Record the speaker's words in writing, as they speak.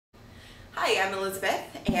Hi, I'm Elizabeth,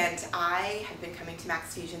 and I have been coming to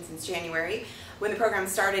Max Fusion since January when the program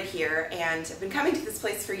started here, and I've been coming to this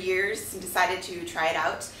place for years and decided to try it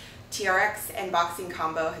out. TRX and boxing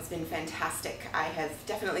combo has been fantastic. I have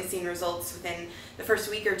definitely seen results within the first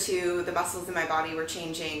week or two. The muscles in my body were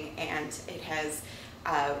changing, and it has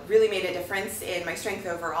really made a difference in my strength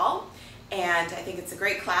overall. And I think it's a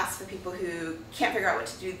great class for people who can't figure out what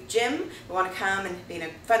to do at the gym, but want to come and be in a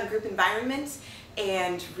fun group environment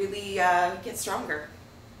and really get stronger.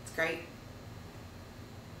 It's great.